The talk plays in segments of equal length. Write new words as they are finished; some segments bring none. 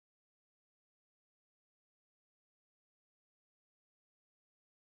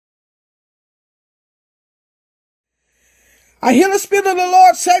I hear the Spirit of the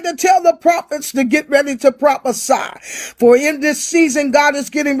Lord say to tell the prophets to get ready to prophesy. For in this season, God is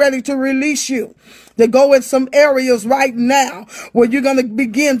getting ready to release you to go in some areas right now where you're going to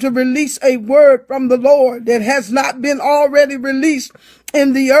begin to release a word from the Lord that has not been already released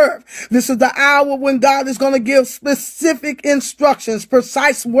in the earth. This is the hour when God is going to give specific instructions,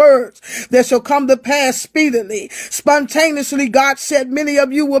 precise words that shall come to pass speedily. Spontaneously, God said many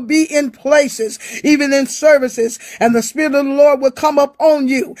of you will be in places, even in services, and the Spirit of the Lord will come up on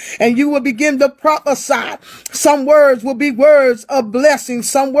you and you will begin to prophesy. Some words will be words of blessing.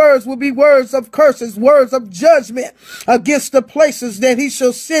 Some words will be words of curses, words of judgment against the places that he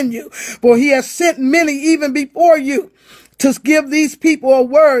shall send you. For he has sent many even before you to give these people a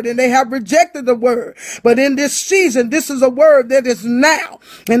word, and they have rejected the word. But in this season, this is a word that is now.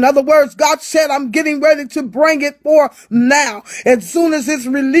 In other words, God said, I'm getting ready to bring it forth now. As soon as it's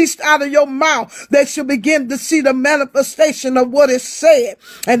released out of your mouth, they shall begin to see the manifestation of what is said.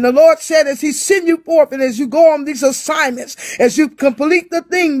 And the Lord said, as he send you forth and as you go on these assignments, as you complete the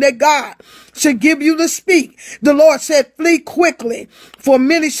thing that God should give you to speak, the Lord said, flee quickly, for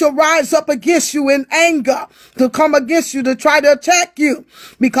many shall rise up against you in anger to come against you to try to attack you,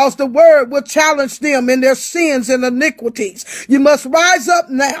 because the word will challenge them in their sins and iniquities. You must rise up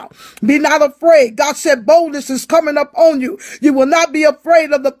now. Be not afraid. God said boldness is coming up on you. You will not be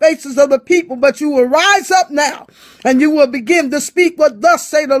afraid of the faces of the people, but you will rise up now and you will begin to speak what thus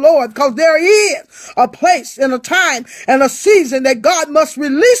say the Lord, because there is a place and a time and a season that God must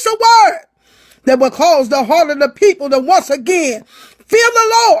release a word that will cause the heart of the people to once again fear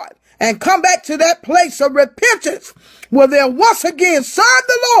the Lord and come back to that place of repentance where they'll once again serve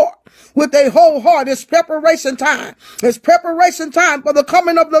the Lord with a whole heart. It's preparation time. It's preparation time for the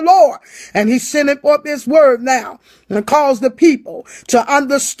coming of the Lord. And he's sending forth his word now and cause the people to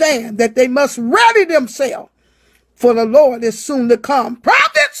understand that they must ready themselves, for the Lord is soon to come.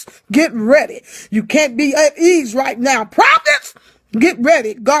 Prophets, get ready. You can't be at ease right now. Prophets, get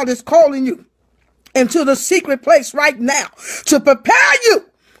ready. God is calling you into the secret place right now to prepare you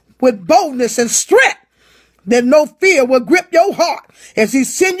with boldness and strength, that no fear will grip your heart as he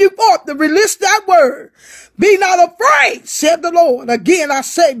send you forth to release that word. Be not afraid, said the Lord. Again, I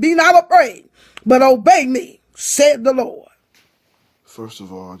say, be not afraid, but obey me, said the Lord. First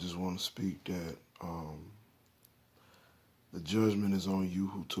of all, I just want to speak that the judgment is on you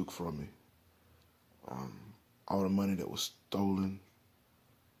who took from me. All the money that was stolen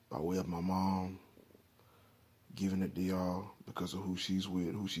by way of my mom, giving it to y'all because of who she's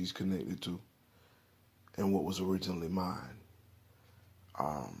with, who she's connected to, and what was originally mine.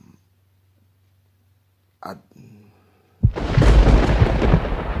 I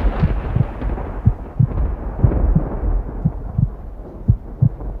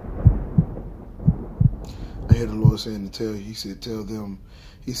hear the Lord saying to tell you, he said, tell them,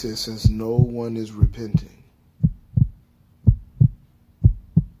 he said, since no one is repenting,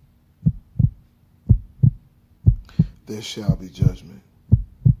 there shall be judgment.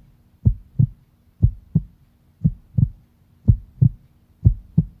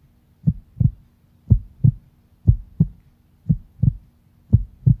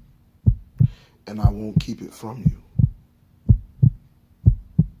 And I won't keep it from you.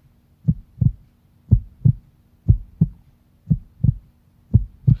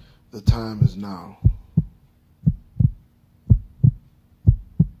 The time is now.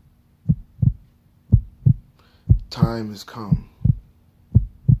 Time has come.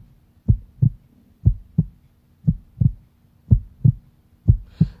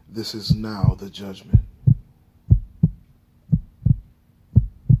 This is now the judgment.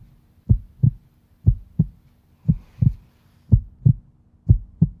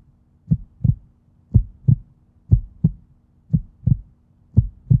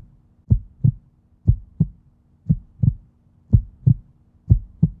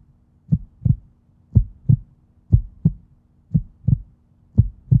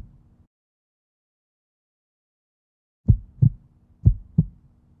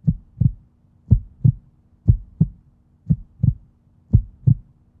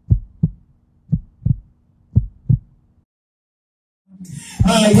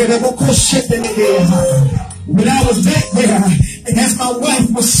 When I was back there, and as my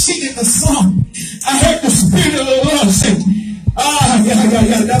wife was singing the song, I heard the Spirit of the Lord say,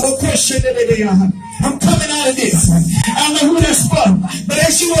 I'm coming out of this. I don't know who that's for, but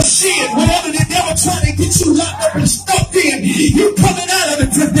as you will see it, whatever the devil trying to get you locked up and stuck in, you coming out of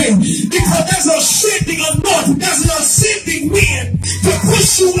it today, because there's a sending anointing, there's an ascending wind to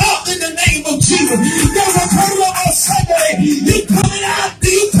push you out in the name of Jesus. There's a turtle on Sunday. You coming out,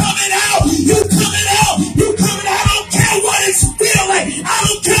 you coming out, you coming out, you coming out. I don't care what it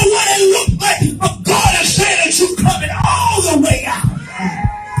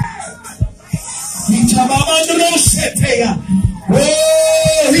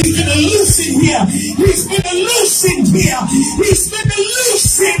Oh, he's been loosened here. He's been loosened here. He's been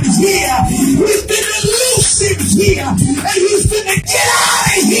loosened here. He's been loosened here. And he's been to get out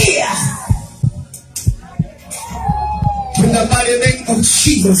of here. In the mighty name of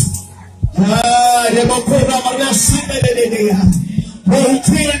Jesus. Oh, he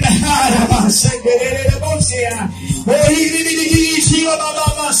cleared the heart of us.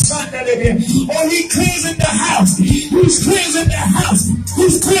 Oh, he cleansing the house. He's cleansing the house.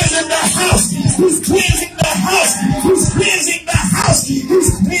 He's cleansing the house. He's cleansing the house. He's cleansing the house. He's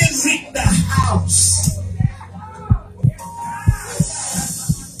cleansing the house.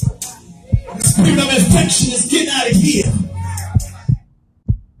 The spirit of infection is getting out of here.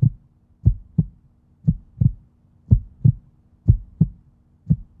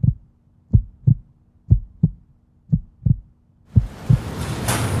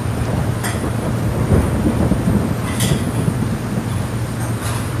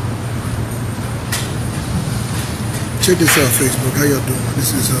 Check this out, Facebook. How y'all doing?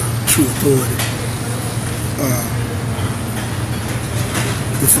 This is True Authority.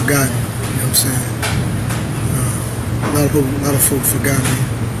 The Forgotten. You know what I'm saying? A lot of folk forgot me.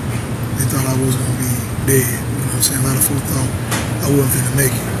 They thought I was gonna be dead. You know what I'm saying? A lot of folk thought I wasn't gonna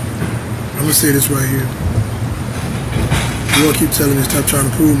make it. I'm gonna say this right here. You all keep telling me stop trying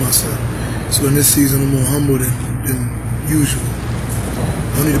to prove myself. So in this season, I'm more humble than usual.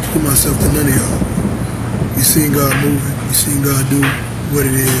 I don't need to prove myself to none of y'all. You seen God moving. You seen God do what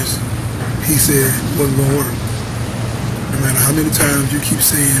it is He said wasn't going to work. No matter how many times you keep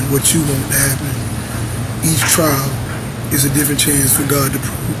saying what you want to happen, each trial is a different chance for God to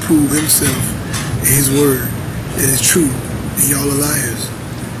prove Himself and His word that is true, and y'all are liars.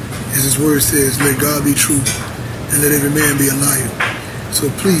 As His word says, let God be true and let every man be a liar. So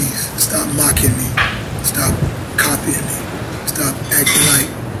please stop mocking me. Stop copying me. Stop acting like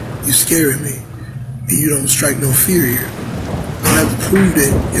you're scaring me. And you don't strike no fear here. I don't have to prove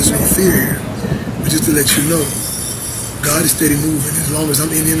that there's no fear here, but just to let you know, God is steady moving. As long as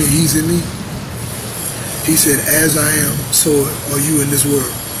I'm in Him and He's in me, He said, as I am, so are you in this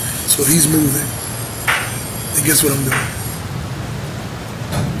world. So He's moving. And guess what I'm doing?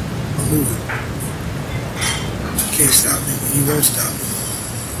 I'm moving. You can't stop me. You won't stop me.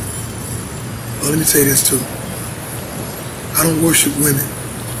 Well, let me tell you this too. I don't worship women.